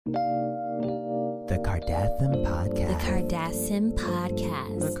The Cardassian Podcast. The Cardassian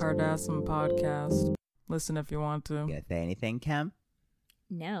Podcast. The Cardassian Podcast. Listen if you want to. You gonna say anything, Kim?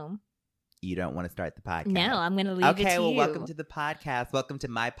 No. You don't want to start the podcast? No, I'm going to leave it to you. Okay, well, welcome to the podcast. Welcome to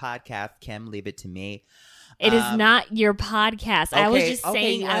my podcast, Kim. Leave it to me. It is not your podcast. I was just okay,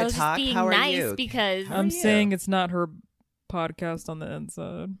 saying, you I wanna was talk? just being How are nice you? because How are I'm you? saying it's not her podcast on the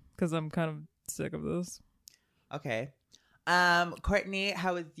inside because I'm kind of sick of this. Okay. Courtney,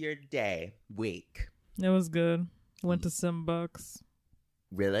 how was your day? Week? It was good. Went to Simbucks.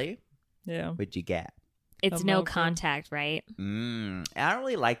 Really? Yeah. What'd you get? it's A no mocha. contact, right? I don't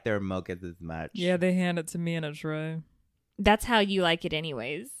really like their mochas as much. Yeah, they hand it to me in a tray. That's how you like it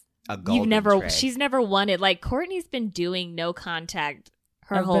anyways. A golden tray. She's never wanted, like Courtney's been doing no contact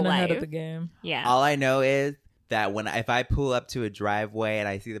her I've whole been life. ahead of the game. Yeah. All I know is that if I pull up to a driveway and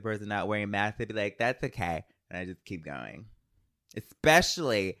I see the person not wearing a mask, they'd be like, "That's okay," and I just keep going.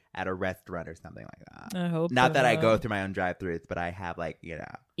 Especially at a restaurant or something like that. I hope. Not they that I have. go through my own drive-throughs, but I have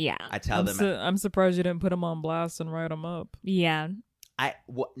yeah. I tell them I'm surprised you didn't put them on blast and write them up. Yeah.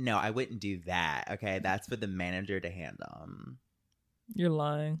 no, I wouldn't do that. Okay, that's for the manager to handle. You're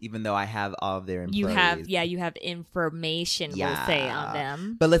lying. Even though I have all of their employees. You have information, we'll say, on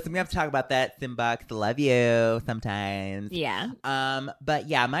them. But listen, we have to talk about that. Simbucks, love you sometimes. Yeah. But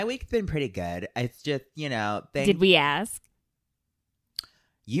yeah, my week's been pretty good. It's just, Did we ask?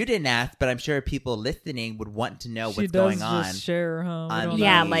 You didn't ask, but I'm sure people listening would want to know She what's does going on just share, huh? We on don't the-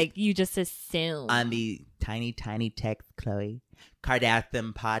 Yeah, know. like you just assume. on the tiny text, Chloe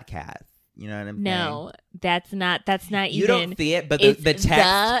Kardashian podcast. You know what I'm saying? No, that's not You even. don't see it, but It's the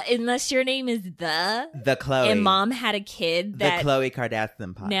text, unless your name is the Chloe, and mom had a kid the that Chloe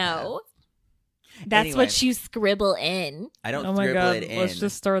Kardashian podcast. no. That's Anyway. what you scribble in. I don't Oh my scribble god! it in. Let's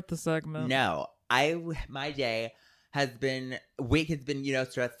just start the segment. No, my day week has been,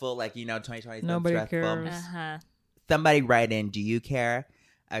 stressful. 2020 is Nobody stressful. cares. Uh-huh. Somebody write in, do you care?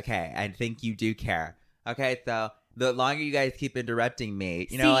 Okay, I think you do care. Okay, so the longer you guys keep interrupting me,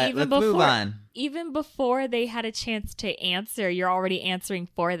 you know See, what? even Let's move before- on. Even before they had a chance to answer, you're already answering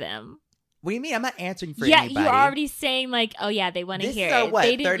for them. What do you mean? I'm not answering for Yeah, anybody. you're already saying like, oh yeah, they want to This hear is it. what,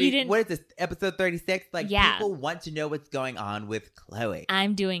 They didn't, 30, you didn't. what is this, episode 36? Yeah. People want to know what's going on with Chloe.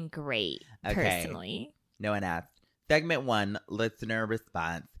 I'm doing great Okay. personally. No one asked. Segment 1, listener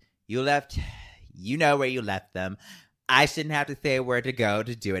response. You know where you left them. I shouldn't have to say where to go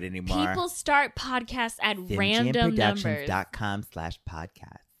to do it anymore. People start podcasts at random numbers.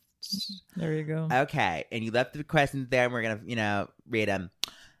 SimGMProductions.com/podcast. There you go. Okay, and you left the questions there, and we're gonna, read them,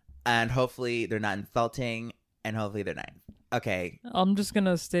 and hopefully they're not insulting, and hopefully they're nice. Okay, I'm just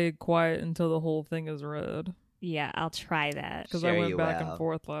gonna stay quiet until the whole thing is read Yeah, I'll try that. because Sure I went you back will. and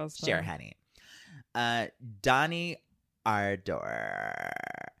forth last time. sure, honey. Donnie Ardor.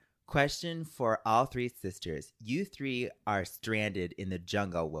 Question for all three sisters. You three are stranded in the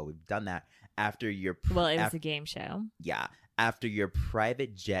jungle. Well, we've done that after your Well, it was a game show. after your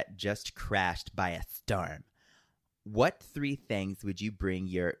private jet just crashed by a storm. What 3 things would you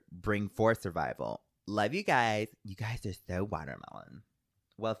bring for survival? Love you guys. You guys are so watermelon.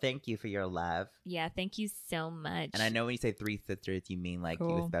 Well, thank you for your love. Yeah, thank you so much. And I know when you say 3 sisters, you mean you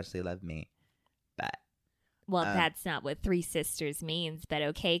Cool. especially love me. But Well, that's not what 3 sisters means, but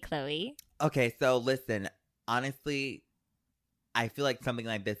okay, Chloe. okay, so listen. Honestly, I feel like something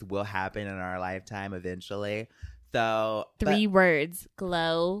like this will happen in our lifetime eventually. So 3 words.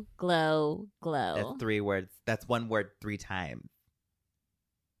 Glow, glow, glow. That's 3 words. That's 1 word 3 times.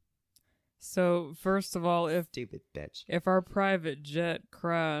 So first of all, Stupid bitch. if our private jet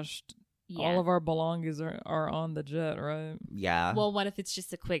crashed, Yeah. all of our belongings are on the jet, right? Yeah. Well, what if it's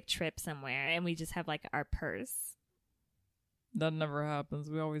just a quick trip somewhere and we just have like our purse? That never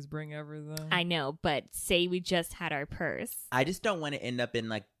happens. We always bring everything. I know, but say we just had our purse. I just don't want to end up in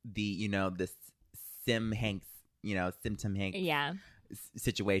the Sim Hanks, Sim Hanks Yeah.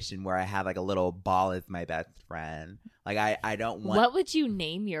 situation where I have a little ball as my best friend. I don't want. What would you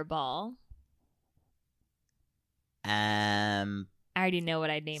name your ball? I already know what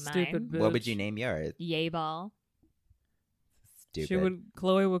I'd name Stupid mine. bitch. What would you name yours? Yay ball. Stupid.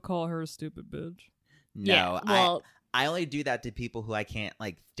 Chloe would call her a stupid bitch. No, Yeah, well, I only do that to people who I can't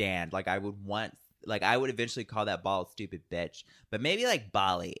stand. I would eventually call that ball stupid bitch, but maybe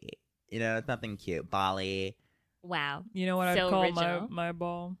Bali. It's something cute. Bali. wow. You know what I'd So call original. my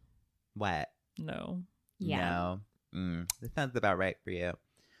ball? What? No. Yeah. No. That sounds about right for you.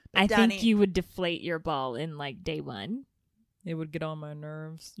 I Donnie- think you would deflate your ball in day 1. It would get on my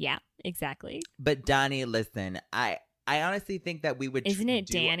nerves. Yeah, exactly. But Donnie, listen, I honestly think that we would. Isn't it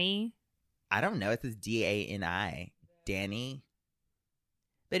Danny? I don't know. It says Dani. Danny.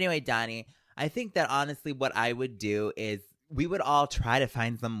 But anyway, Donnie, I think that honestly what I would do is we would all try to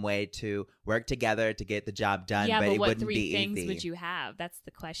find some way to work together to get the job done, Yeah, but but it what wouldn't 3 be things easy. would you have? That's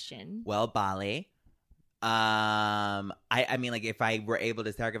the question. Well, Bali. I mean, like if I were able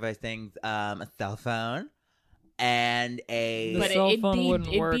to sacrifice things, a cell phone and a. The But cell it'd phone be, wouldn't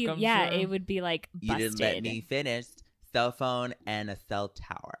it'd work, be, I'm yeah, sure. it would be like You busted. didn't let me finish. Cell phone and a cell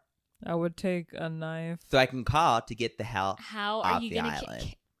tower, I would take a knife. so I can call to get the hell How are off you the gonna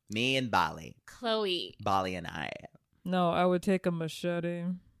island. Me and Bali, Chloe? Bali and I. No, I would take a machete,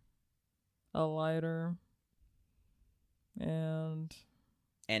 a lighter, and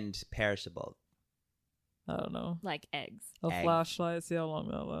And perishables. I don't know, Like eggs. a Eggs. flashlight. See how long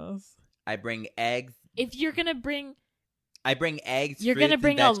that lasts. I bring eggs. If you're gonna bring, I bring eggs. you're fruits, gonna and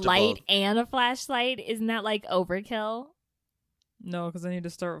bring a vegetables. light and a flashlight. Isn't that like overkill? No, because I need to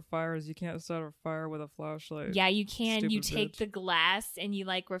start fires. You can't start a fire with a flashlight. Yeah, you can. You Stupid take bitch. the glass and you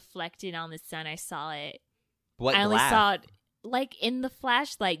like reflect it on the sun. I saw it. What I only glass? saw it like in the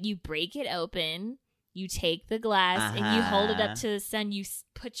flashlight. You break it open. You take the glass and you hold it up Uh-huh. to the sun. You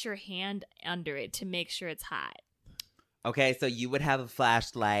put your hand under it to make sure it's hot. Okay, so you would have a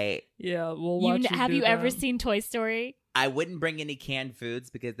flashlight. Yeah, we'll watch you Have do you ever that. seen Toy Story? I wouldn't bring any canned foods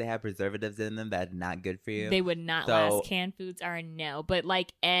because they have preservatives in them that's not good for you. They would not So- last. Canned foods are a no, but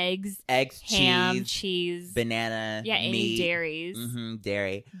like eggs, Eggs, ham, cheese, cheese, banana, yeah, any meat. dairies. Mm-hmm,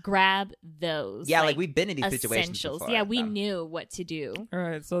 dairy. Grab those. Yeah, like we've been in these essentials. situations before. Yeah, we so. knew what to do. All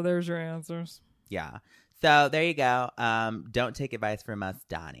right, so there's your answers. Yeah. So there you go. Don't take advice from us,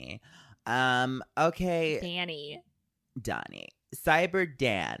 Donnie. Okay, Danny. Donnie. Cyber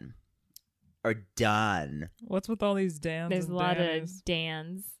Dan. Or Don. What's with all these Dans There's a and lot Dannies? of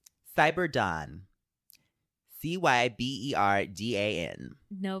Dans. Cyber Don. CYBERDAN.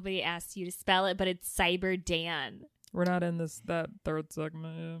 Nobody asked you to spell it, but it's Cyber Dan. We're not in that third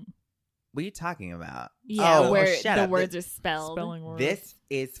segment yet. What are you talking about? Yeah, Oh, where shut the up. words are spelled. Spelling words. This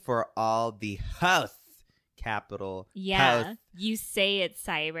is for all the hosts. Capital Yeah, hosts. you say it,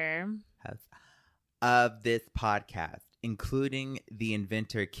 Cyber. Hosts of this podcast, including the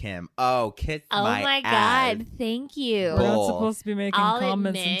inventor Kim. Oh, kiss Oh my ass. God, thank you. We're Bull. not supposed to be making I'll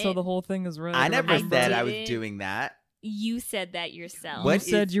comments admit- until the whole thing is ready. I never remember? said I did was it. doing that. You said that yourself. You What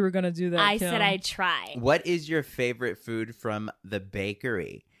said is- you were gonna do that. I Kim. said I'd try. What is your favorite food from the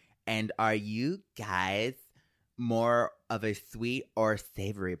bakery? And are you guys more of a sweet or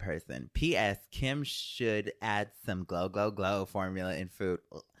savory person? P.S. Kim should add some glow, glow, glow formula in food.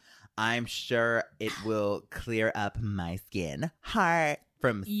 I'm sure it will clear up my skin. Heart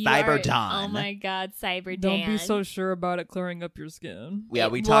from You Cyber are- Dawn. Oh my God, Cyber Don't Dan. be so sure about it clearing up your skin. Yeah,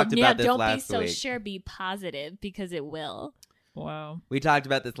 we Well, talked yeah, about this don't last be so week. sure. Be positive because it will. Wow. We talked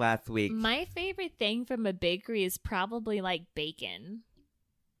about this last week. My favorite thing from a bakery is probably like bacon.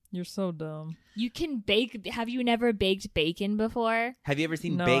 You're so dumb. You can bake. Have you never baked bacon before? Have you ever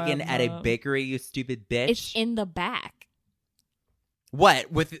seen No, bacon I've at a not. bakery, you stupid bitch? It's in the back.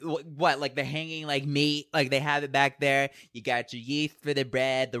 What with what? Like the hanging like meat? Like they have it back there. You got your yeast for the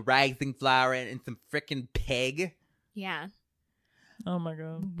bread, the rising flour, and some freaking pig. Yeah. Oh my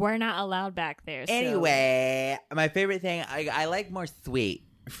god. We're not allowed back there. so- Anyway, my favorite thing I like more sweet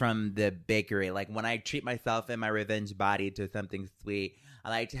from the bakery. Like when I treat myself and my revenge body to something sweet, I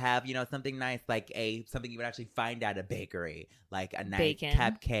like to have something nice, like something you would actually find at a bakery, like a nice Bacon.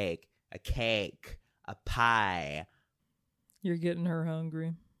 cupcake, a cake, a pie. You're getting her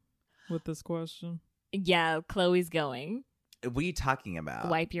hungry with this question. Yeah, Chloe's going. What are you talking about?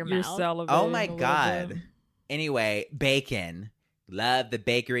 Wipe your You're mouth. salivating. Oh my a little God. bit. Anyway, bacon. Love the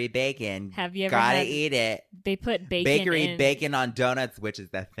bakery bacon. Have you ever Gotta had- eat it. They put bacon Bakery in. bacon on donuts, which is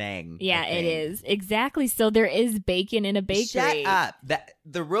the thing. Yeah, I it think. is. Exactly. So there is bacon in a bakery. Shut up. That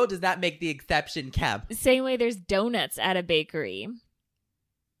the rule does not make the exception, Kemp. Same way there's donuts at a bakery.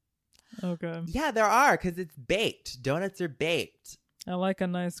 Okay. Yeah, there are because it's baked. Donuts are baked. I like a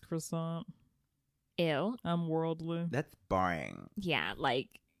nice croissant. Ew. I'm worldly. That's boring. Yeah, like,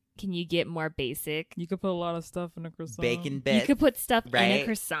 can you get more basic? You could put a lot of stuff in a croissant. Bacon You bits. could put stuff in a right?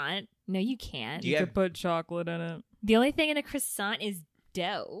 croissant. No, you can't. Do You you could have- put chocolate in it. The only thing in a croissant is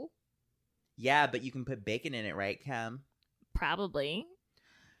dough. Yeah, but you can put bacon in it, right, Cam? Probably.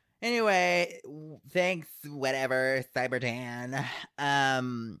 Anyway, thanks, whatever, Cyberdan.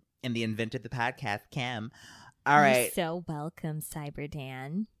 And the inventor of the podcast, Cam. All You're right. so welcome,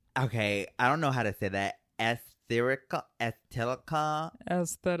 Cyberdan. Okay, I don't know how to say that. Aesthetical. Aesthetical.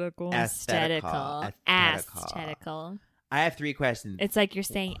 Aesthetical. Aesthetical. Aesthetical. I have 3 questions. It's like you're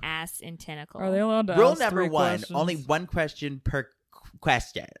saying ass and tentacle. Are they allowed to Rule ask number 3 1, questions? only one question per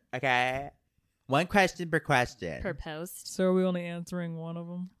question, okay? One question per question. per post. So are we only answering one of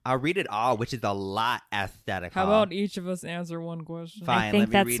them? I'll read it all, which is a lot aesthetic. How about each of us answer one question? Fine. I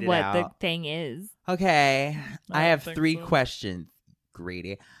think let me that's read it what out. the thing is. Okay. I don't have think 3 so. questions,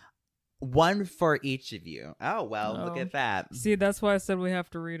 greedy. One for each of you. Oh, well, look Oh. at that. See, that's why I said we have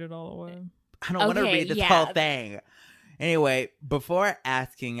to read it all the way. I don't want to Okay, read this yeah. whole thing. Anyway, before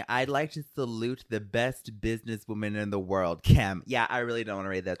asking, I'd like to salute the best businesswoman in the world, Kim. Yeah, I really don't want to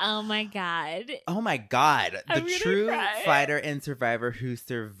read this. Oh my God. Oh my God. The I'm gonna true cry. fighter and survivor who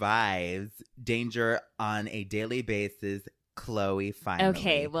survives danger on a daily basis, Chloe, finally.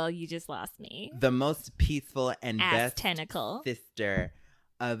 Okay, well, you just lost me. The most peaceful and Ass best tentacle. sister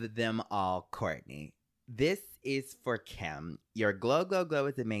of them all, Courtney. This is for Kim. Your glow, glow, glow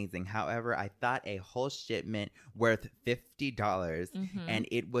is amazing. However, I thought a whole shipment worth $50 Mhm. and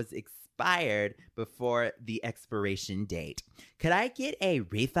it was expired before the expiration date. Could I get a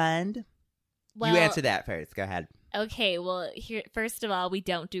refund? Well, You answer that first. Go ahead. Okay, well, here first of all, we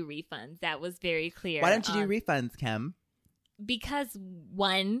don't do refunds. That was very clear. Why don't you do on- refunds, Kim? Because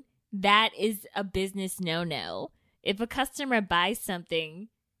one, that is a business no-no. If a customer buys something,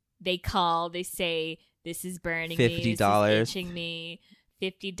 they call, they say, this is burning me, $50. this is itching me,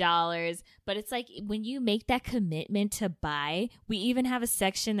 $50. But it's like when you make that commitment to buy, we even have a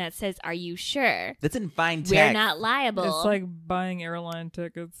section that says, are you sure? That's in fine text. We're not liable. It's like buying airline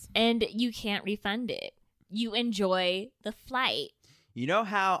tickets. And you can't refund it. You enjoy the flight. You know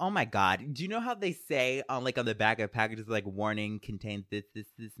how? Oh my God! Do you know how they say on the back of packages like warning contains this,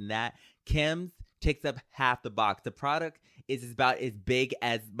 and that? Kim's takes up half the box. The product is about as big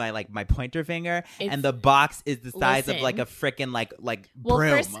as my pointer finger, It's- and the box is the size of Listen. a freaking Well,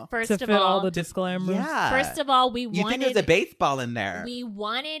 broom. first To of fit all, all the disclaimers. Yeah. first of all, we you think wanted there's a baseball in there? we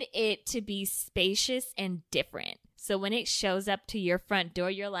wanted it to be spacious and different. So when it shows up to your front door,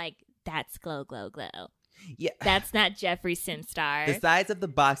 you're like, that's glow, glow, glow. Yeah. That's not Jeffree Star. The size of the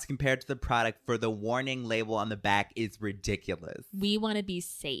box compared to the product for the warning label on the back is ridiculous. We want to be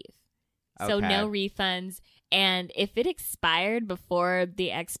safe. So Okay. no refunds. And if it expired before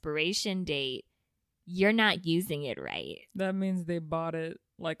the expiration date, you're not using it right. That means they bought it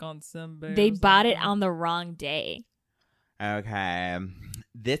on Simba. They bought it on the wrong day. Okay.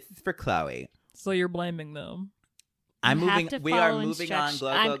 This is for Chloe. So you're blaming them. I'm You have moving. to We are follow moving on. instructions.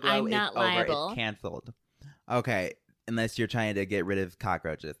 Glow, glow, glow. I'm It's not over. liable. It's canceled. Okay, unless you're trying to get rid of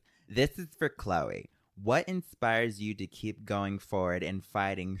cockroaches. This is for Chloe. What inspires you to keep going forward and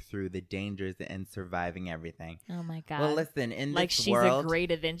fighting through the dangers and surviving everything? Oh my God. Well, listen. In like this she's world, a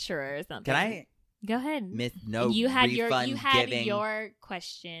great adventurer or something. can I Go ahead. miss no you had refund giving? your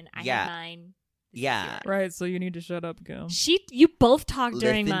question. I Yeah. had mine. This is Yeah. yours. Right, so you need to shut up, Kim. You both talked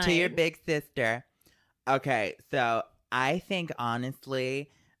during Listen mine. to your big sister. Okay, so I think honestly,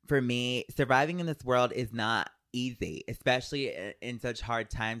 for me, surviving in this world is not easy, especially in such hard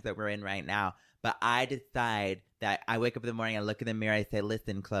times that we're in right now. But I decide that I wake up in the morning, I look in the mirror, I say,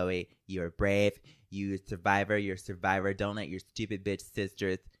 listen, Chloe, you're brave, you're a survivor. Don't let your stupid bitch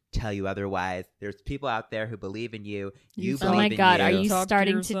sisters tell you otherwise. There's people out there who believe in you. You Oh believe Oh my in God, you. are you Talk to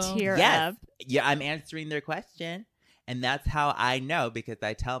starting to yourself. tear Yes. up? Yeah, I'm answering their question. And that's how I know, because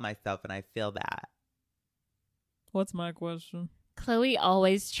I tell myself and I feel that. What's my question? Chloe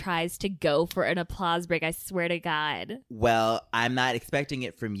always tries to go for an applause break. I swear to God. Well, I'm not expecting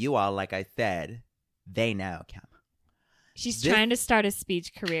it from you all, like I said. They know, Kim. She's This- trying to start a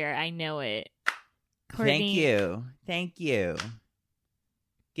speech career. I know it. Courtney, Thank you. Thank you.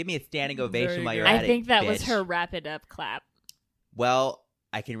 Give me a standing Very ovation while good. you're at I it, think that was bitch. her wrap it up clap. Well,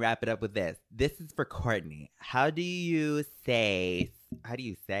 I can wrap it up with this. This is for Courtney. How do you say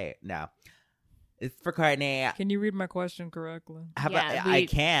it? No. It's for Courtney. Can you read my question correctly? How Yeah, about, we- I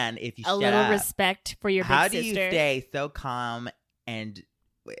can if you A shut little up. respect for your How big do you sister. stay so calm and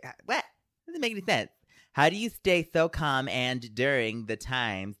wait, what? Doesn't make any sense. How do you stay so calm and during the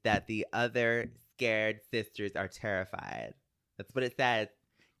times that the other scared sisters are terrified? That's what it says.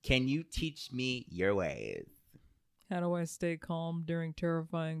 Can you teach me your ways? How do I stay calm during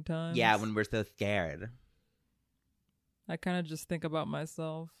terrifying times? Yeah, when we're so scared. I kind of just think about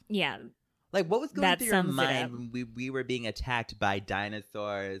myself. Yeah. Like, what was going That through your sums it mind up. when we were being attacked by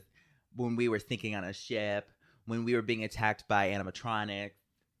dinosaurs, when we were sinking on a ship, when we were being attacked by animatronics,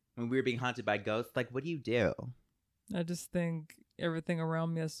 when we were being haunted by ghosts? Like, what do you do? I just think everything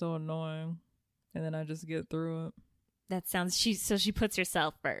around me is so annoying, and then I just get through it. That sounds so she puts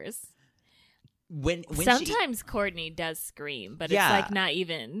herself first. When Sometimes Courtney does scream, but Yeah. it's like not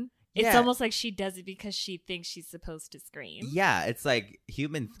even. It's Yeah. almost like she does it because she thinks she's supposed to scream. Yeah, it's like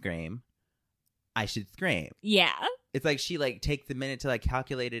humans scream. I should scream. Yeah. It's like she takes a minute to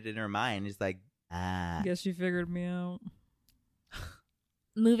calculate it in her mind. It's like, Guess you figured me out.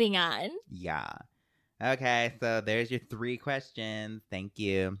 Moving on. Yeah. Okay, so there's your 3 questions. Thank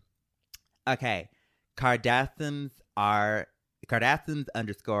you. Okay. Kardashians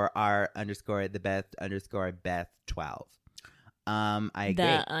underscore are underscore the best underscore best 12. I agree.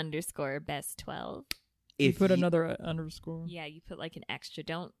 The underscore best 12. You put another underscore. Yeah, you put like an extra.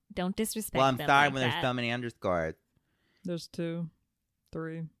 Don't disrespect Well, I'm them sorry like when that. there's so many underscores. There's 2,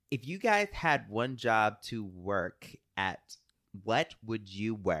 3. If you guys had one job to work at, what would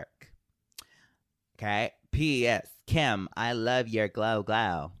you work? Okay. P.S. Kim, I love your glow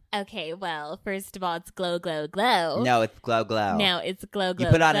glow. Okay, well, first of all, it's glow, glow, glow. No, it's glow glow. No, it's glow, glow,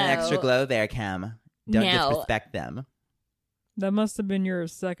 You put on glow. an extra glow there, Kim. Don't No. disrespect them. That must have been your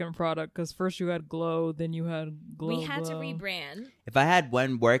second product, because first you had glow, then you had glow. We had to glow. rebrand. If I had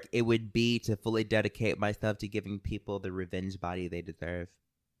one work, it would be to fully dedicate myself to giving people the revenge body they deserve.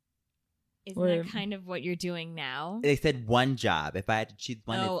 Isn't Wait. that kind of what you're doing now? They said one job. If I had to choose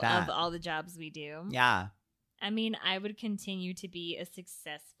one, Oh, it's that. of all the jobs we do. Yeah. I mean, I would continue to be a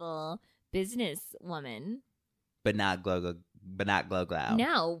successful businesswoman. But not glow glow.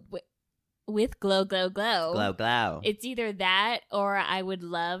 No, with glow, glow, glow. Glow glow. It's either that or I would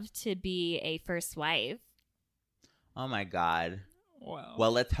love to be a first wife. Oh my God. Wow.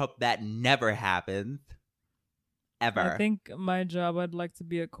 Well, let's hope that never happens. Ever. I think my job, I'd like to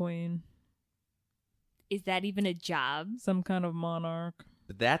be a queen. Is that even a job? Some kind of monarch.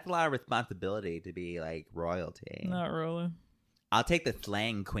 But that's a lot of responsibility to be like royalty. Not really. I'll take the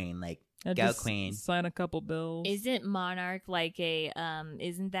slang queen. Like, I'd go just queen. sign a couple bills. Isn't monarch like a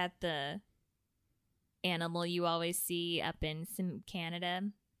isn't that the animal you always see up in Canada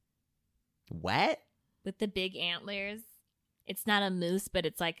What? with the big antlers? It's not a moose, but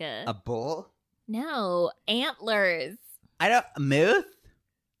it's like A bull? no, antlers. A moose?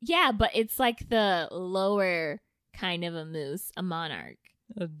 Yeah, but it's like the lower kind of a moose, a monarch.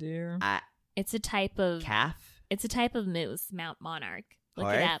 A deer. It's a type of Calf? it's a type of moose, Mount Monarch. Look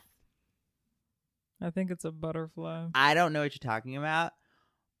Horse? it up. I think it's a butterfly. I don't know what you're talking about.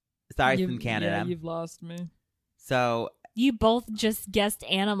 Sorry, it's from Canada. Yeah, you've lost me. So You both just guessed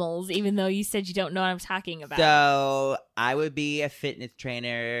animals, even though you said you don't know what I'm talking about. So I would be a fitness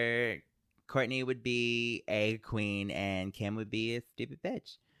trainer. Courtney would be a queen, and Kim would be a stupid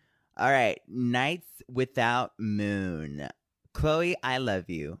bitch. All right, Nights Without Moon. Chloe, I love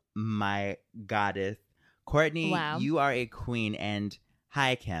you, my goddess. Courtney, Wow. you are a queen, and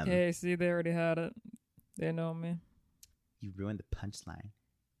hi, Kim. Hey, see, they already had it. They know me. You ruined the punchline.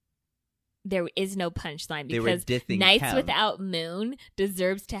 There is no punchline They were because dissing Nights Kim. Without Moon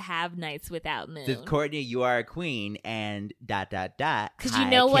deserves to have Nights Without Moon. Says Courtney, you are a queen, and ... Because hi, you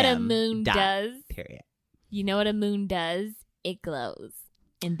know what a Kim, moon dot, does? Period. You know what a moon does? It glows.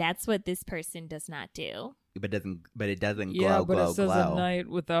 And that's what this person does not do. But it doesn't Yeah, glow, but glow, it says glow. a night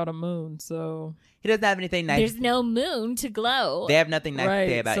without a moon, so He doesn't have anything nice. There's no moon to glow. They have nothing nice right. to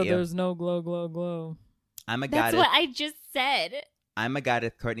say about so you. there's no glow, glow, glow. I'm a That's goddess. what I just said. I'm a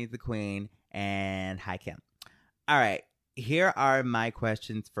goddess. Courtney's the queen. And hi, Kim. All right. Here are my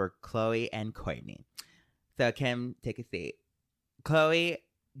questions for Chloe and Courtney. So, Kim, take a seat. Chloe,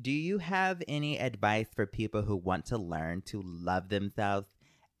 do you have any advice for people who want to learn to love themselves?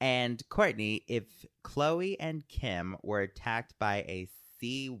 And Courtney, if Chloe and Kim were attacked by a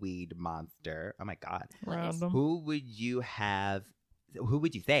seaweed monster, oh my God, Random. who would you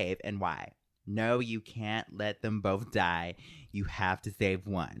save and why? No, you can't let them both die. You have to save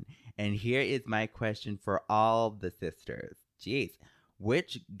one. And here is my question for all the sisters. Jeez.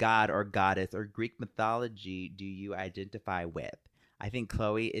 Which god or goddess or Greek mythology do you identify with? I think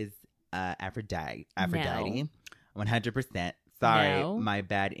Chloe is Aphrodite. 100%. Sorry, No. my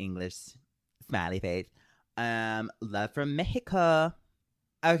bad English smiley face. Love from Mexico.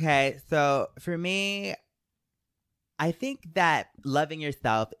 Okay, so for me, I think that loving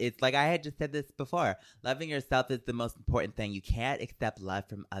yourself is, like I had just said this before, loving yourself is the most important thing. You can't accept love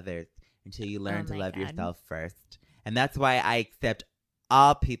from others until you learn Oh to my love God. yourself first. And that's why I accept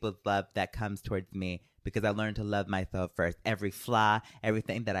all people's love that comes towards me, because I learned to love myself first. Every flaw,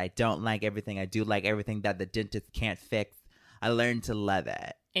 everything that I don't like, everything I do like, everything that the dentist can't fix, I learned to love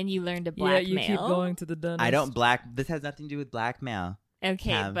it. And you learned to Yeah, blackmail. you keep going to the dentist. This has nothing to do with blackmail.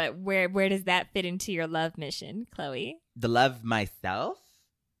 Okay, but where does that fit into your love mission, Chloe? The love myself?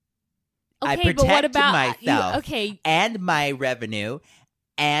 Okay, I but what protect about myself. okay, And my revenue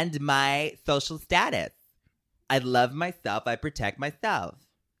and my social status. I love myself. I protect myself.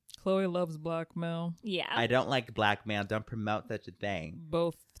 Chloe loves blackmail. yeah. I don't like blackmail. Don't promote such a thing.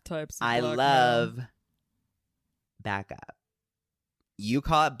 Both types of I blackmail. love backup. You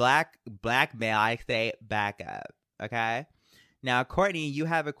call it blackmail. I say back up. Okay. Now, Courtney, you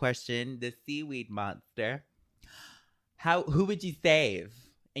have a question. The seaweed monster. Who would you save?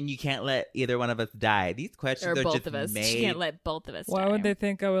 And you can't let either one of us die. These questions Or are both just of us. made. She can't let both of us Why die. would they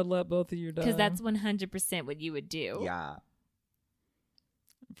think I would let both of you die? Because that's 100% what you would do. Yeah.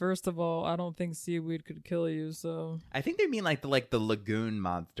 First of all, I don't think seaweed could kill you, so I think they mean like the lagoon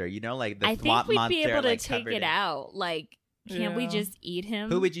monster. You know, like the I swamp think we'd monster. be able to like, take covered it in- out. Like, can't we Yeah. just eat him?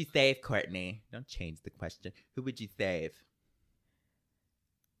 Who would you save, Courtney? Don't change the question. Who would you save?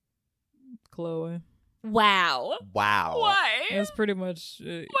 Chloe. Wow. Wow. Why? That's pretty much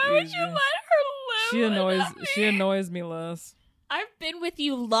Why would easy. you let her live? She annoys me less. I've been with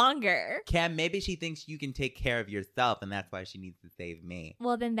you longer. Cam, maybe she thinks you can take care of yourself, and that's why she needs to save me.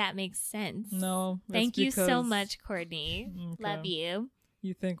 Well, then that makes sense. No. that's Thank you so because much, Courtney. Okay. Love you.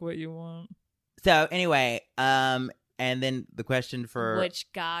 You think what you want. So anyway, and then the question for Which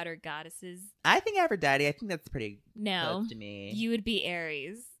god or goddesses? I think Aphrodite. I think that's pretty No. close to me. You would be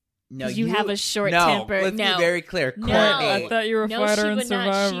Aries. no, 'cause you have a short no, temper. Let's No. be very clear. No. Courtney. I thought you were a No, fighter she and would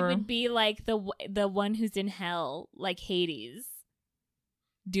survivor. not. She would be like the one who's in hell, like Hades,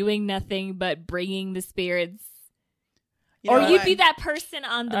 doing nothing but bringing the spirits. You Or know you'd what? be that person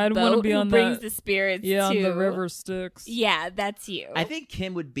on the I'd wanna boat be who on brings that- the spirits Yeah, on too. the river Styx. Yeah, that's you. I think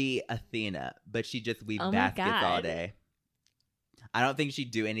Kim would be Athena, but she just weaves Oh my baskets all God. day. I don't think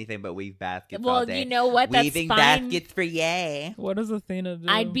she'd do anything but weave baskets all Well, day. you know what? That's Weaving fine. baskets for yay. What does Athena do?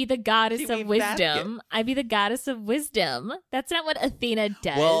 I'd be the goddess She of weaves wisdom. I'd be the goddess of wisdom. That's not what Athena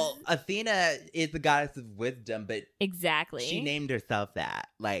does. Well, Athena is the goddess of wisdom, but exactly. she named herself that.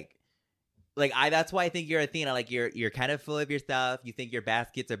 That's why I think you're Athena. Like you're kind of full of yourself. You think your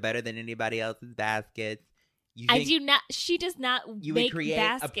baskets are better than anybody else's baskets. You I think do not. She does not you make would create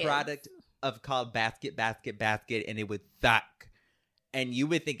baskets. a product of called basket, and it would suck. And you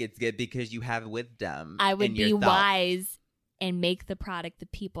would think it's good because you have wisdom. I would in be yourself. wise and make the product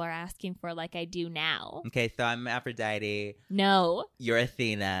that people are asking for, like I do now. Okay, so I'm Aphrodite. No, You're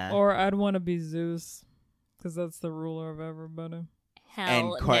Athena. Or I'd want to be Zeus, because that's the ruler of everybody.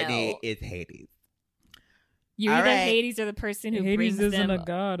 hell and Courtney no. is Hades. You're All either right. Hades or the person who Hades brings isn't them. a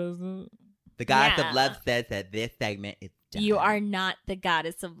god, is it? The goddess Yeah. of love says that this segment is done. You are not the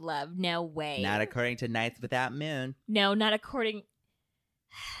goddess of love. No way. Not according to Nights Without Moon. No, not according.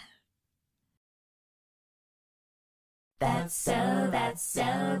 That's so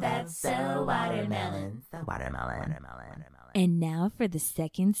watermelon. Watermelon. And now for the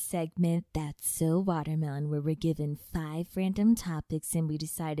second segment, That's So Watermelon, where we're given 5 random topics and we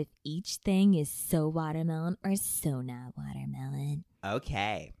decide if each thing is so watermelon or so not watermelon.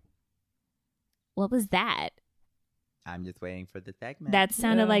 Okay. What was that? I'm just waiting for the segment. That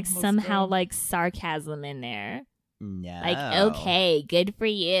sounded Yeah, like let's somehow go. like sarcasm in there. no. Like, okay, good for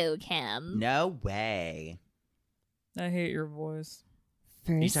you, Kim. No way. I hate your voice.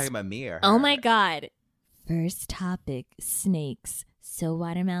 Are you First, talking about me or her? oh my God. First topic, snakes. So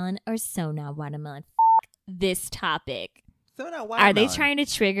watermelon or so not watermelon? This topic. So not Are watermelon. they trying to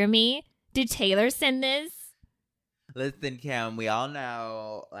trigger me? Did Taylor send this? Listen, Kim, we all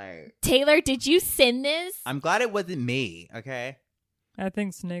know, like, Taylor, did you send this? I'm glad it wasn't me, okay? I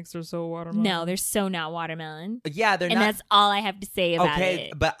think snakes are so watermelon. No, they're so not watermelon. Yeah, they're And not. that's all I have to say about Okay,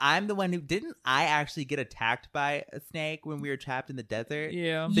 it. but I'm the one who didn't I actually get attacked by a snake when we were trapped in the desert?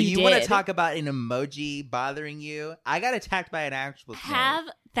 Yeah. So You you want to did. talk about an emoji bothering you? I got attacked by an actual snake. Have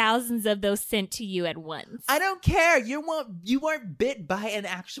thousands of those sent to you at once. I don't care. You weren't bit by an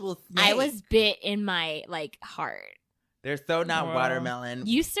actual snake. I was bit in my heart. They're so not Wow. watermelon.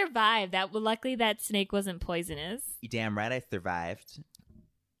 You survived. Luckily that snake wasn't poisonous. You damn right I survived.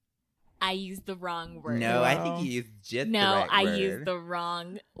 I used the wrong word. No, I Wow. think you used just the No, right I word. used the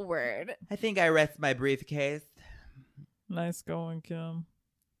wrong word. I think I rest my briefcase. Nice going, Kim.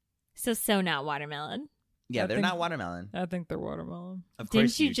 So not watermelon. Yeah, I they're think- not watermelon. I think they're watermelon. Of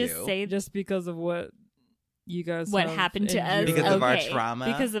course Didn't you just do. say Just because of what you guys what have happened to us? endured. Because of our Okay, trauma?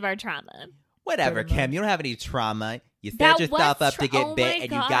 Because of our trauma. Whatever, Pretty Kim. much. You don't have any trauma. You set That yourself was up to get oh bit, my and you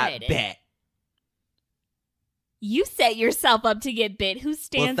got God. bit. You set yourself up to get bit. Who Well,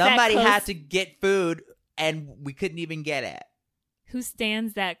 stands somebody that close? had to get food, and we couldn't even get it. Who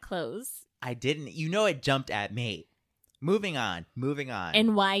stands that close? I didn't. You know, it jumped at me. Moving on.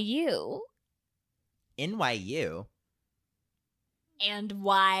 And why you? NYU. And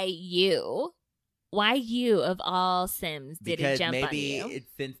why you? Why you of all Sims did Because it jump maybe on you?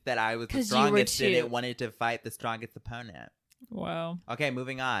 it's since that I was the 'Cause you were strongest and too- it wanted to fight the strongest opponent. Wow. Okay,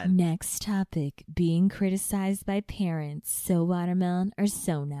 moving on. Next topic: being criticized by parents. So watermelon or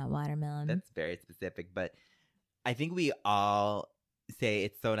so not watermelon? That's very specific, but I think we all say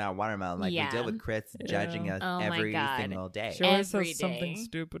it's so not watermelon. Like Yeah. we deal with Chris judging Yeah. us Oh my every God. single day. She always Every has something day.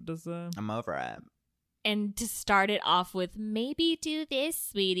 stupid to say. I'm over it. And to start it off with, maybe do this,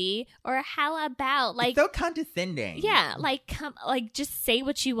 sweetie, or how about like, It's so condescending. yeah, like come, like just say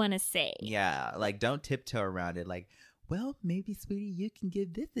what you want to say. Yeah, like don't tiptoe around it. Like, well, maybe, sweetie, you can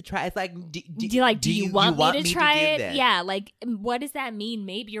give this a try. It's like, Do you want me to try do it? this? Yeah, like what does that mean?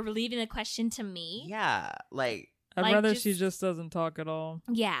 Maybe you're leaving the question to me. Yeah, like, I'd Like, rather just- she just doesn't talk at all.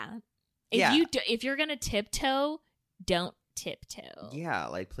 Yeah. Yeah. If you're gonna tiptoe, don't tiptoe. yeah,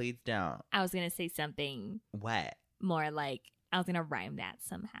 like, please don't. I was gonna say something What? more like I was gonna rhyme that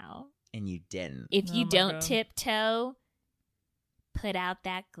somehow. And you didn't. If Oh you my don't God. tiptoe, put out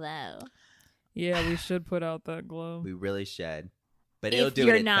that glow. Yeah, we should put out that glow. We really should. But If it'll do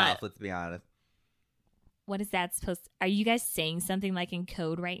you're it itself, not- let's be honest. What is that supposed are you guys saying something like in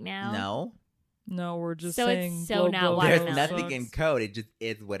code right now? No. No, we're just So it's saying so glow, not glow, watermelon. There's glow nothing in sucks. code. It just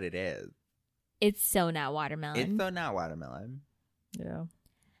is what it is. It's so not watermelon. It's so not watermelon. Yeah.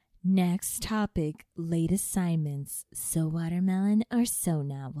 Next topic, late assignments. So watermelon or so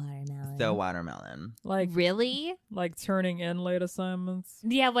not watermelon? So watermelon. Like Really? like turning in late assignments.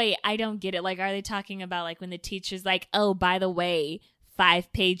 Yeah, wait, I don't get it. Like, are they talking about like when the teacher's like, oh, by the way,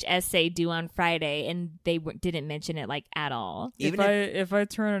 5-page essay due on Friday, and they didn't mention it like at all, Even if I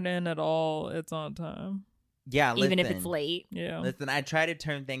turn it in at all, it's on time. Yeah, listen. even if it's late. Yeah. Listen, I try to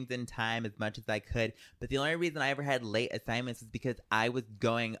turn things in time as much as I could, but the only reason I ever had late assignments was because I was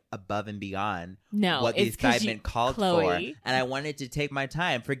going above and beyond No, what the it's 'cause assignment called for, Chloe. and I wanted to take my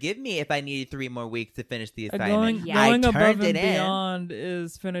time. Forgive me if I needed 3 more weeks to finish the Going, assignment. Yeah. going I above turned and it in. beyond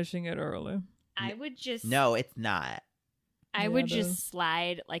is finishing it early. I would just No, it's not. I Yeah, would it just is.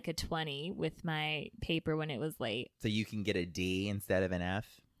 slide like a 20 with my paper when it was late. So you can get a D instead of an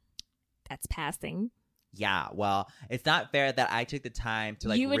F. That's passing. Yeah, well, it's not fair that I took the time to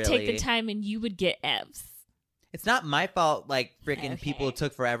like. you would really... take the time and you would get Fs. It's not my fault. Like freaking Okay. people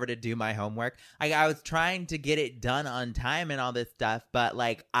took forever to do my homework. I was trying to get it done on time and all this stuff, but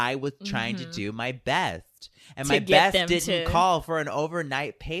like I was trying to Mhm. do my best, and To my get best them didn't to- call for an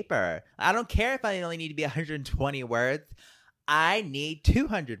overnight paper. I don't care if I only need to be 120 words. I need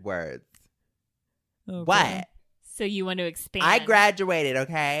 200 words. Okay. What? So you want to expand. I graduated.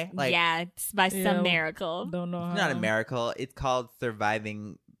 Okay, like yeah, it's by Yeah, some miracle. Don't know how. it's not a miracle. It's called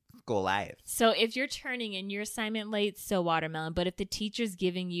surviving school life. So if you're turning in your assignment late, so watermelon. But if the teacher's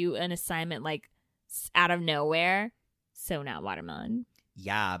giving you an assignment like out of nowhere, so not watermelon.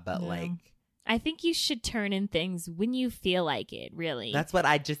 Yeah, but Yeah. like I think you should turn in things when you feel like it, really. that's what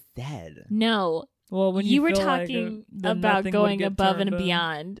I just said. No, Well, when you were feel like talking it, then about nothing would going get above and turned in.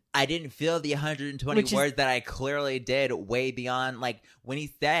 beyond. I didn't feel the 120 Which is- words that I clearly did way beyond. Like when he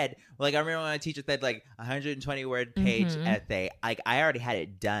said, like I remember when my teacher said like 120 word page Mhm. essay. Like I already had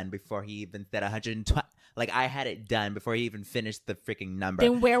it done before he even said 120. Like I had it done before he even finished the freaking number.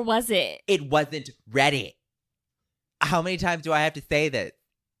 Then where was it? It wasn't ready. How many times do I have to say this?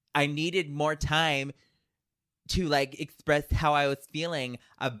 I needed more time to like express how I was feeling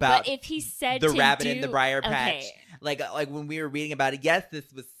about But if he said the to rabbit do, in the briar patch. Okay. Like when we were reading about it, yes,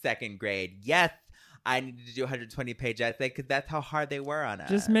 this was second grade. Yes, I needed to do a 120-page essay because that's how hard they were on us.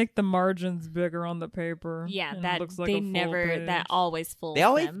 Just make the margins bigger on the paper. Yeah, and it that looks like they a full never. page. That always fools They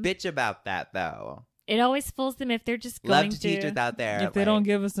always them. bitch about that though. It always fools them if they're just Love going to teachers out there. If they like, don't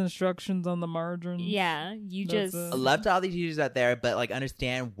give us instructions on the margins. Yeah, you That's just. it. love to all the teachers out there, but like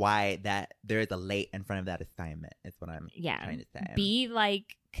understand why that there is a late in front of that assignment. Is what I'm Yeah, trying to say. be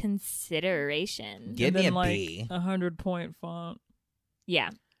like consideration. Give and me then, a like, B. 100-point font. Yeah,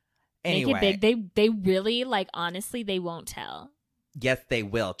 Anyway, make it big. They really like. Honestly, they won't tell. yes, they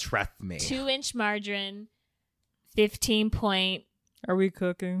will. Trust me. 2-inch margarine, 15-point. Are we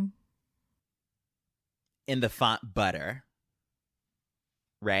cooking? In the font butter,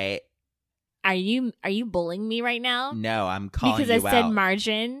 right? Are you bullying me right now? No, I'm calling Because you I said out.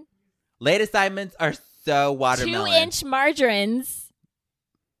 margin. Late assignments are so watermelon. 2-inch margarines.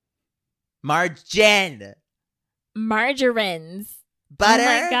 Margin. Margarines. Butter. Oh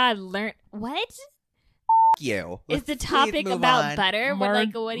my god, learn what? You. Is Let's the please topic move about on. butter? What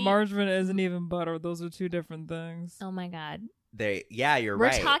like what do you Margarine isn't even butter. Those are two different things. Oh my god. Yeah, you're We're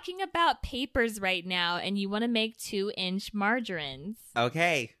right. talking about papers right now and you want to make 2-inch margarines.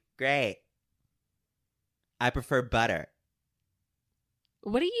 Okay, great. I prefer butter.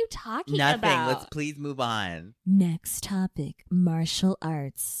 What are you talking Nothing. about? Let's please move on. Next topic, martial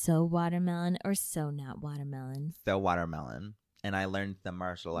arts. So watermelon or so not watermelon? So watermelon. And I learned some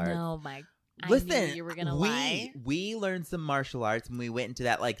martial arts. No, my I Listen, knew you were gonna we lie. we learned some martial arts when we went into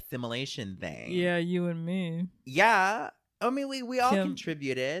that like simulation thing. Yeah, you and me. Yeah. I mean, we all Kim-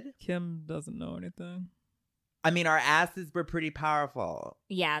 contributed. Kim doesn't know anything. I mean, our asses were pretty powerful.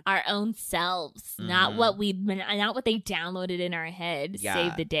 Yeah, our own selves, not what they downloaded in our head Yeah.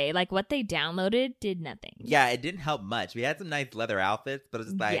 saved the day. Like what they downloaded did nothing. Yeah, it didn't help much. We had some nice leather outfits, but it was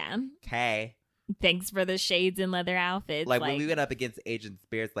just like, yeah. okay. Thanks for the shades and leather outfits. Like when we went up against Agent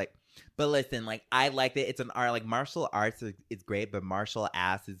Spears, like, but listen, like I liked it. It's an art. Like martial arts is great, but martial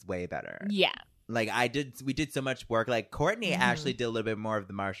ass is way better. Yeah. Like we did so much work. Like Courtney Mhm. actually did a little bit more of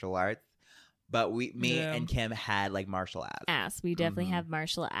the martial arts, but me Yeah. and Kim had like martial ass. Ass. We definitely Mhm. have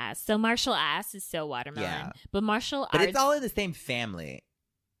martial ass. So martial ass is so watermelon. Yeah. But martial But arts, it's all in the same family.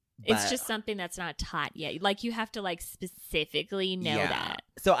 it's But- just something that's not taught yet. Like you have to like specifically know Yeah. that.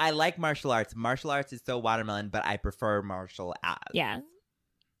 So I like martial arts. Martial arts is so watermelon, but I prefer martial ass. Yeah.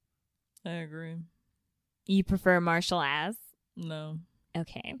 I agree. You prefer martial ass? No.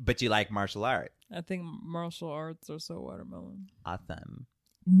 Okay. But you like martial arts. I think martial arts are so watermelon. Awesome.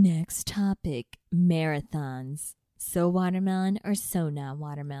 Next topic, marathons. So watermelon or so not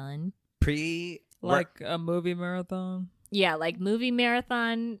watermelon? Like a movie marathon. Yeah, like movie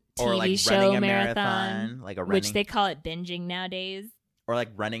marathon, TV or like show running a marathon, like a running, which they call it binging nowadays. or like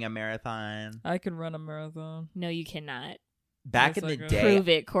running a marathon. I can run a marathon. No, you cannot. Back Yes, in I the can. day, Prove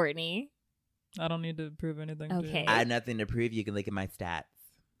it, Courtney. I don't need to prove anything. to Okay. you. I had nothing to prove. You can look at my stats.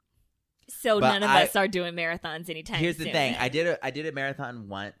 So But none of us are doing marathons anytime Here's soon. the thing: I did a marathon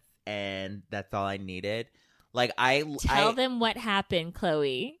once, and that's all I needed. Like Tell them what happened,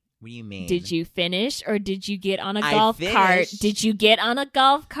 Chloe. What do you mean? Did you finish or did you get on a I golf cart? finished. Did you get on a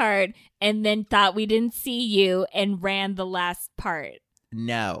golf cart and then thought we didn't see you and ran the last part?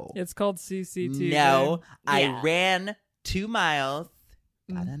 No. It's called CCTV. No, Yeah. I ran 2 miles.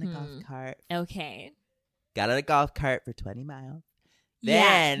 Got on a golf Mhm. cart. Okay. Got on a golf cart for 20 miles.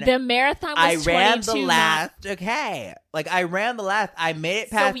 Yeah, Then the marathon I was ran the 22 last. Okay, like I ran the last. I made it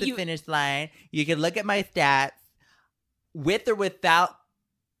So past the you- finish line. You can look at my stats. With or without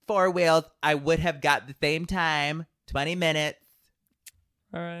 4 wheels, I would have got the same time, 20 minutes,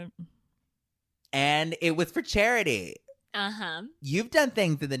 All right. and it was for charity. Uh-huh. You've done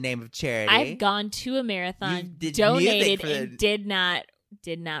things in the name of charity. I've gone to a You marathon, did donated, music for and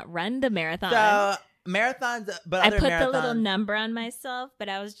did not run the marathon. So marathons, but I other put marathons, the little number on myself, but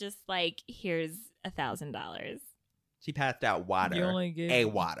I was just like, here's $1,000. She passed out water. You only gave a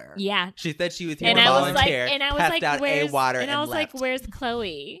water. Yeah. She said she was here And to I was like, volunteer. passed out where's a water and I was left. like, where's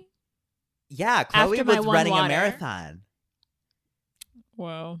Chloe? Yeah, Chloe after my was one running water. a marathon.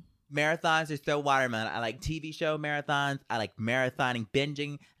 Wow. Marathons are so watermelon. I like TV show marathons. I like marathoning,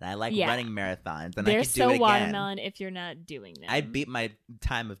 binging, and I like Yeah. running marathons. And They're I could do so it again. watermelon if you're not doing them. I beat my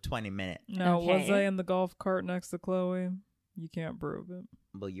time of 20 minutes. Now, was Okay. I in the golf cart next to Chloe? You can't prove it.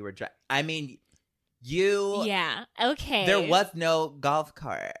 Well, you were I mean, you. Yeah. Okay. There was no golf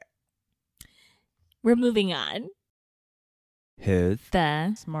cart. We're moving on. Who's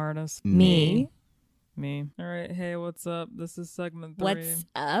The Smartest. me. Me. All right. Hey, what's up? This is segment 3. What's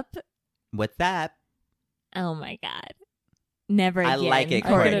up? What's that? Oh my god. Never I again. like it, I could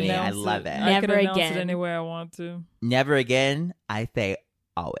Courtney. I announce love it. I could Never announce again. it any way I want to. Never again. I say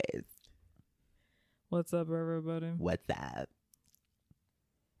always. What's up, everybody? What's that?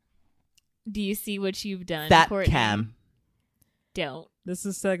 Do you see what you've done, That Courtney? Cam. Don't. This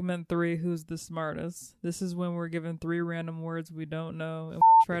is segment 3, Who's the Smartest? This is when we're given 3 random words we don't know and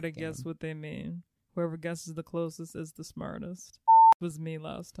we try to This guess game. what they mean. Whoever guesses the closest is the smartest. It was me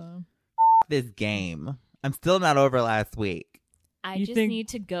last time. This game. I'm still not over last week. I You just think- need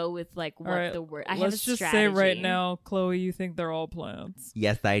to go with like what All right, the word. I have let's a just strategy. say right now, Chloe, you think they're all plants.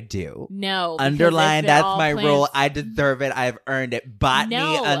 Yes, I do. No. because Underline, if they're that's all my plants- rule. I deserve it. I've earned it. Botany,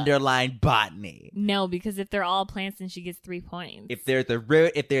 No. underline botany. No, because if they're all plants, then she gets 3 points. If there's a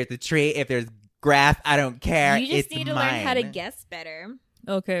root, if there's a tree, if there's grass, I don't care. you just it's need to mine. learn how to guess better.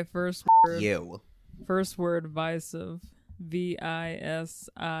 Okay, first word. You. First word, visive.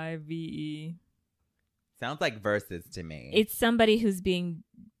 VISIVE. Sounds like verses to me. It's somebody who's being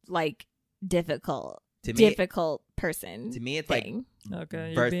like difficult. to me, Difficult person. to me, it's thing.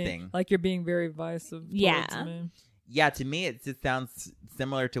 Okay, Versing. you're being very visive. Yeah. towards me. yeah, to me, it just sounds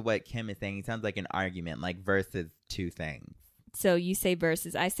similar to what Kim is saying. It sounds like an argument, like versus two things. So you say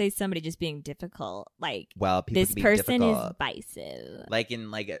versus. I say somebody just being difficult. Like Well, people this can be person difficult. is Visive. Like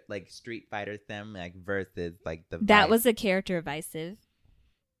in like Street Fighter them, like versus like the That vice. was a character Visive.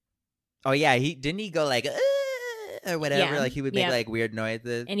 Oh yeah, he go like or whatever. Yeah, Like he would make yeah. like weird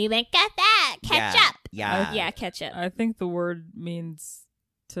noises. And he went, got that. Catch Yeah, up. Yeah. Yeah, catch up. I think the word means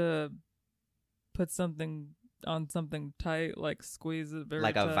to put something on something tight, like squeeze it very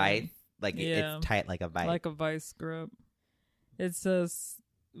Like tight. a vice. Like Yeah. it's tight like a vice. Like a vice grip. It says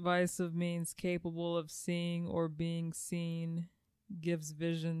visive means capable of seeing or being seen, gives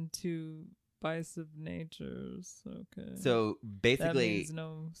vision to visive natures. Okay. So that basically, means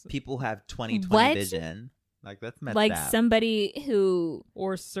no. people have 20/20 What? vision. Like, that's messed Like up. somebody who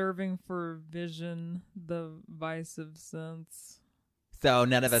Or serving for vision, the visive sense. So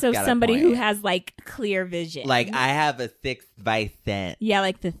none of us so got somebody a who point. has like clear vision. Like, I have a 6th vice sense. yeah,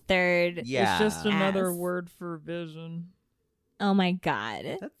 like the third. Yeah. It's just another Ass. word for vision. Oh my god.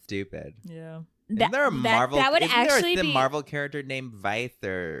 That's stupid. Yeah. Isn't there a Marvel? that would isn't actually there a be. Marvel character named Vice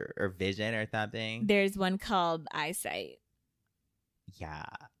or Vision or something? There's one called Eyesight, Yeah,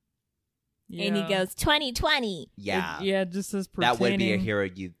 and he goes 20/20. yeah. It just says That pertaining, would be a hero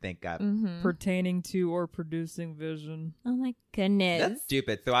you'd think of. Mm-hmm. pertaining to or producing vision. Oh my goodness. That's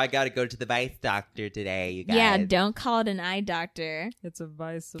stupid. So I got to go to the Vice doctor today. You guys. Yeah, don't call it an eye doctor. It's a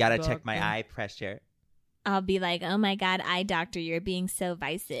visive Gotta check my doctor. eye pressure. I'll be like, oh my god, eye doctor, you're being so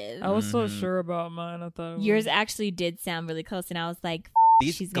visive. I was so Mhm. sure about mine. I thought it Yours was, actually did sound really close, and I was like,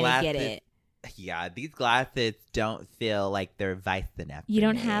 These she's glasses, gonna get it. Yeah, these glasses don't feel like they're Vice enough. You for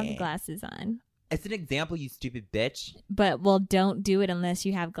don't me. have glasses on. It's an example, you stupid bitch. But, well, don't do it unless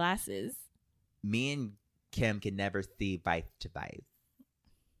you have glasses. Me and Kim can never see Vice to Vice.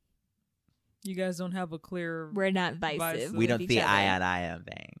 you guys don't have a clear. We're not visive. Visive. We with don't each see other. eye on eye on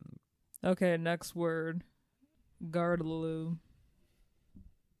things. Okay, next word. Gardaloo.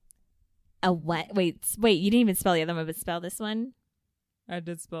 A what? Wait, you didn't even spell the other one, but spell this one? I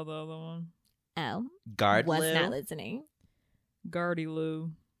did spell the other one. Oh. Gardaloo. Was not listening.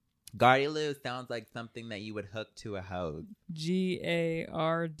 Gardyloo. Gardyloo sounds like something that you would hook to a hose.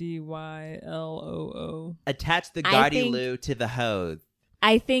 Gardyloo. Attach the I think- Gardyloo to the hose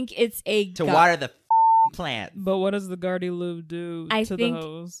I think it's a to water the plants. But what does the Gardyloo do I to think- the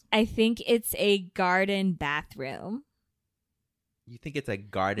hose? I think it's a garden bathroom. You think it's a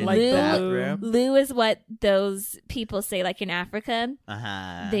garden Like the bathroom? Loo is what those people say, like in Africa.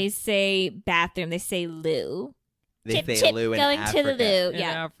 Uh-huh. They say bathroom. They say loo. They Chip, say chip, loo in going to Africa. the loo. In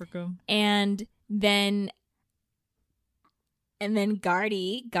Yeah. Africa. And then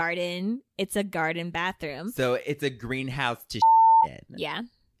garden. It's a garden bathroom. So it's a greenhouse to in. Yeah.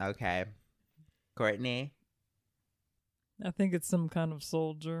 Okay. Courtney? I think it's some kind of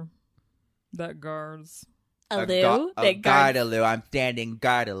soldier that guards. A loo A that guards Gardyloo. I'm standing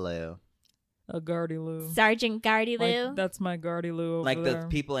Gardyloo. A Gardyloo. Sergeant Gardy Loo. Like, that's my Gardyloo over Like there. those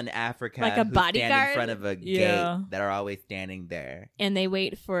people in Africa Like a who stand bodyguard? in front of a Yeah. gate that are always standing there. And they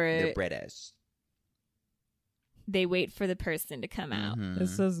wait for They're British. the person to come out Mhm. It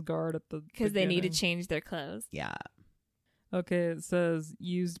says guard at the because they need to beginning. change their clothes. Yeah. Okay, it says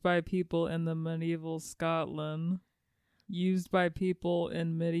used by people in the medieval Scotland. Used by people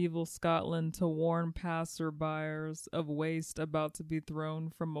in medieval Scotland to warn passerbyers of waste about to be thrown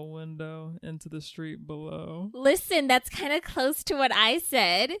from a window into the street below. Listen, that's kind of close to what I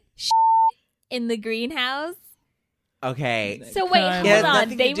said. In the greenhouse. Okay. So wait, Kind It hold has on.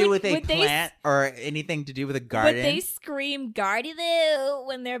 nothing They to do would- with a would they- plant or anything to do with a garden. But they scream Gardy Loo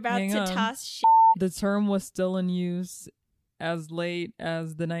when they're about Hang to on. toss shit. The term was still in use as late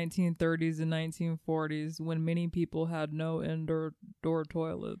as the 1930s and 1940s when many people had no indoor door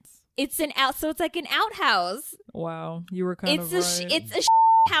toilets. It's so it's like an outhouse. Wow, you were kind It's of a right. it's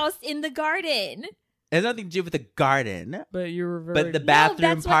a house in the garden. It has nothing to do with the garden. but you were very But the No, bathroom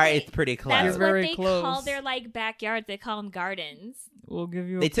that's what part they- is pretty close. That's You're what very they close. call their like backyards. They call them gardens. We'll give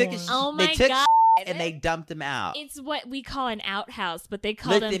you a They took point. a Oh they my took god! and they dumped them out. It's what we call an outhouse, but they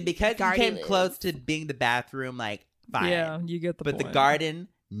call Listen, them because you Gardy came Loos. close to being the bathroom, like, fine. Yeah, you get the but point. the garden,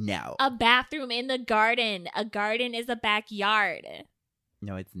 no. A bathroom in the garden. A garden is a backyard.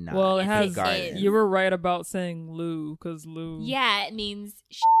 No, it's not. Well, it It's a has. garden. You were right about saying loo, because loo. Yeah, it means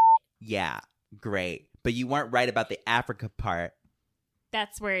Yeah, great. But you weren't right about the Africa part.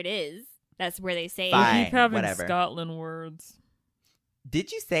 that's where it is. That's where they say We Fine. it. keep having whatever. Scotland words.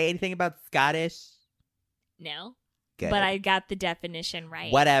 Did you say anything about Scottish? No, Good. but I got the definition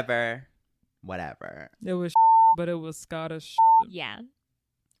right. Whatever. It was, but it was Scottish. Yeah.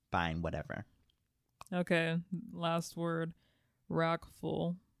 Fine, whatever. Okay, last word.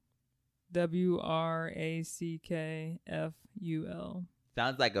 Rackful. WRACKFUL.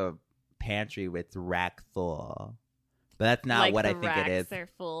 Sounds like a pantry with rack full. But that's not like what the I think racks it is. are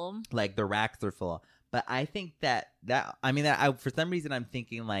full. Like the racks are full. But I think that for some reason I'm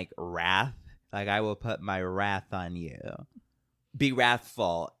thinking like wrath. Like I will put my wrath on you. Be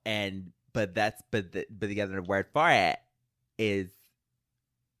wrathful but the other word for it is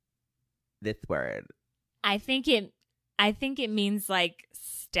this word. I think it means like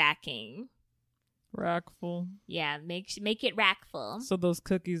stacking. Rackful. Yeah, make it rackful. So those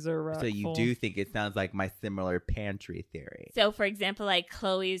cookies are rackful. So you do think it sounds like my similar pantry theory. So, for example, like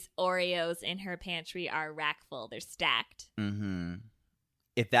Chloe's Oreos in her pantry are rackful. They're stacked. Mm-hmm.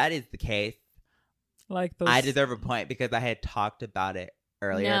 If that is the case, like those. I deserve a point because I had talked about it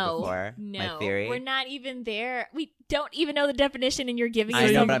earlier before. My theory. We're not even there. We don't even know the definition, and you're giving I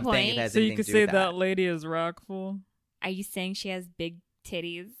us know, a but I'm saying point. it has So you anything could to do say with that lady is rackful? Are you saying she has big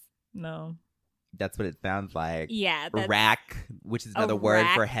titties? No. That's what it sounds like. Yeah, that's Rack, which is another word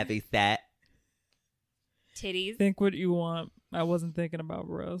for rack. heavy set. titties. Think what you want. I wasn't thinking about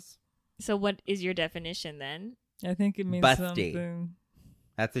breasts. So, what is your definition then? I think it means Busty. something.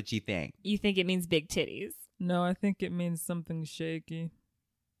 That's what you think. You think it means big titties? No, I think it means something shaky.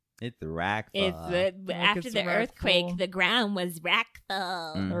 It's rack. It's after it's the earthquake, rackful. the ground was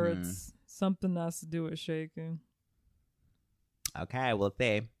rackful. Or Mhm. it's something that has to do with shaking. Okay, we'll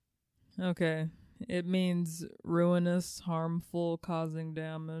see. Okay. It means ruinous, harmful, causing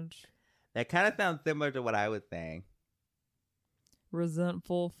damage. That kind of sounds similar to what I was saying.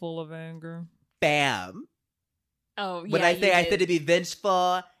 Resentful, full of anger. Bam. Oh, yeah. When I say you I did. said to be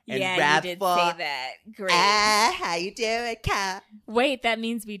vengeful and yeah, wrathful. you did say that. Great. How you doing, Kat? Wait, that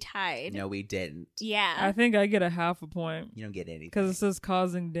means we tied. No, we didn't. Yeah. I think I get a half a point. You don't get anything. Because it says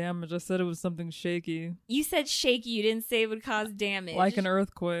causing damage. I said it was something shaky. You said shaky. You didn't say it would cause damage. Like an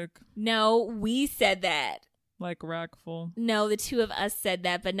earthquake. No, we said that. Like rackful. No, the two of us said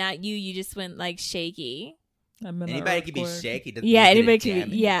that, but not you. You just went like shaky. I meant an Anybody can be earthquake. shaky. Doesn't Yeah, mean anybody it's can.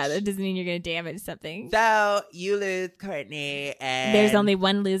 Yeah, damaged. that doesn't mean you're going to damage something. So you lose, Courtney, and There's only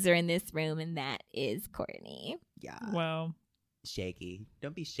one loser in this room, and that is Courtney. yeah, Wow. shaky.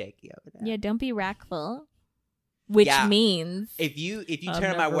 Don't be shaky over there. Yeah, don't be rackful. Which Yeah. means If you I'm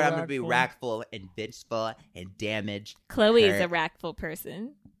turn my never word, I'm gonna be rackful. rackful and vengeful and damaged. Chloe is a hurt. rackful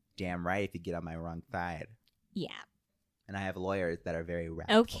person. Damn right. If you get on my wrong side, Yeah. and I have lawyers that are very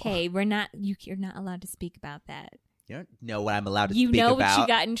rackful. Okay, we're not. You're not allowed to speak about that. You don't know what I'm allowed to You speak know about. what you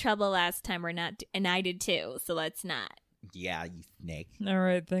got in trouble last time. We're not, and I did too. So let's not. Yeah, you snake. All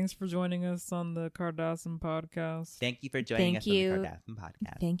right. Thanks for joining us on the Kardashian podcast. Thank you for joining Thank us you. on the Kardashian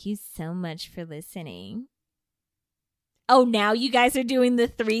podcast. Thank you so much for listening. Oh, now you guys are doing the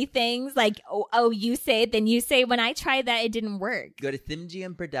three things. Like, oh, you say it, then you say it. When I tried that, it didn't work. Go to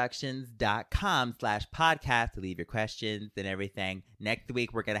simgmproductions.com/podcast to leave your questions and everything. Next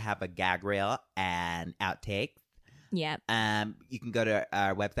week, we're going to have a gag reel and outtakes. Yep. You can go to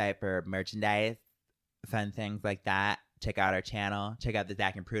our website for merchandise, fun things like that. Check out our channel. Check out the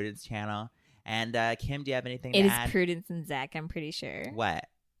Zach and Prudence channel. And Kim, do you have anything It to is add? Prudence and Zach, I'm pretty sure. What?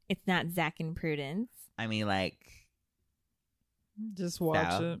 It's not Zach and Prudence. I mean, like Just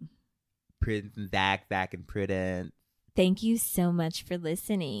watch So? it. Prudence and Zach, Zach and Prudence. Thank you so much for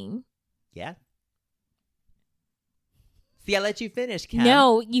listening. Yeah. See, I let you finish, Kim.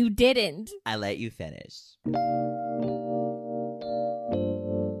 No, you didn't. I let you finish.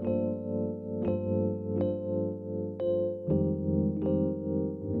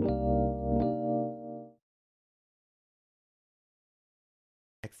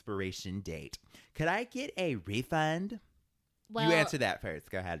 Expiration date. Could I get a refund? Well, You answer that first.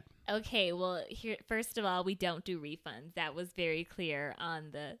 Go ahead. Okay, well, here first of all, we don't do refunds. That was very clear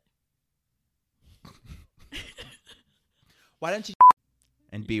on the. Why don't you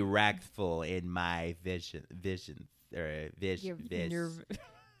and be wrathful in my visions or Your-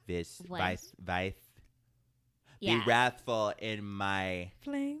 vice, What? vice. Yeah, Be wrathful in my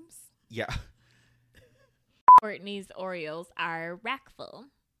Flames. yeah. Courtney's Oreos are rackful.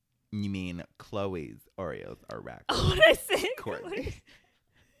 You mean Chloe's Oreos are rack? Oh, what I said? Courtney.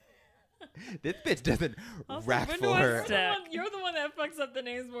 This bitch doesn't Also, rack when for do I her. stack? You're the one that fucks up the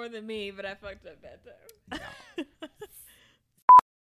names more than me, but I fucked up that time. No.